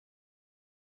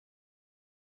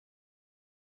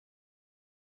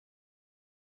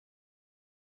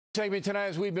Segment tonight,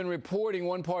 as we've been reporting,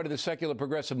 one part of the secular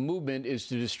progressive movement is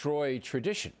to destroy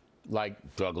tradition, like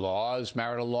drug laws,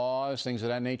 marital laws, things of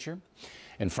that nature.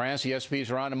 In France, the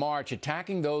SPs are on a march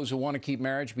attacking those who want to keep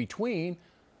marriage between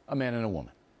a man and a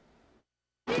woman.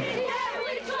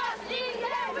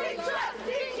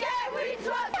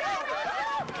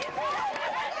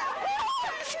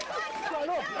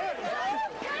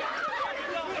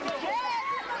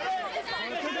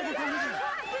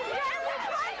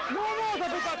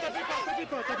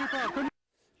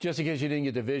 Just in case you didn't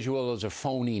get the visual, those are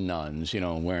phony nuns,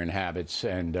 wearing habits,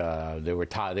 and they were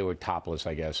topless,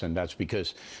 I guess, and that's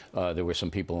because there were some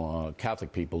people,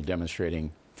 Catholic people,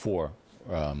 demonstrating for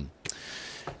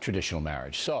traditional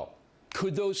marriage. So,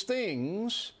 could those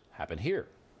things happen here?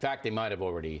 In fact, they might have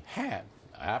already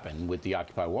happened with the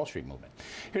Occupy Wall Street movement.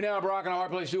 Here now, Barack and our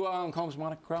place duo, Alan Combs,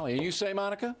 Monica Crowley. And you say,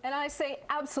 Monica? And I say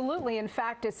absolutely. In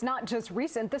fact, it's not just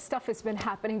recent. This stuff has been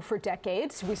happening for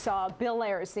decades. We saw Bill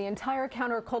Ayers, the entire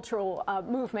countercultural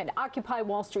movement, Occupy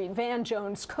Wall Street, Van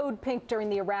Jones, Code Pink during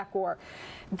the Iraq War.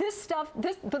 This stuff,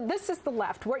 this is the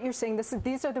left. What you're saying,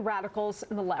 these are the radicals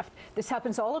on the left. This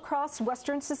happens all across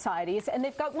Western societies, and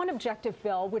they've got one objective,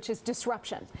 Bill, which is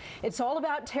disruption. It's all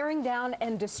about tearing down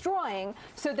and destroying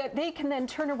so that they can then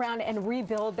turn around and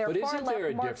rebuild their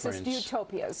far-left Marxist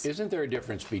utopias. Isn't there a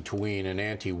difference between an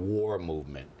anti-war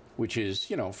movement, which is,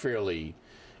 fairly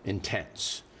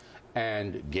intense,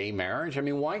 and gay marriage? I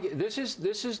mean, why? This is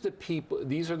the people.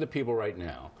 These are the people right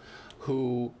now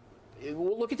who.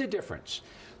 Well, look at the difference.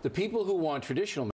 The people who want traditional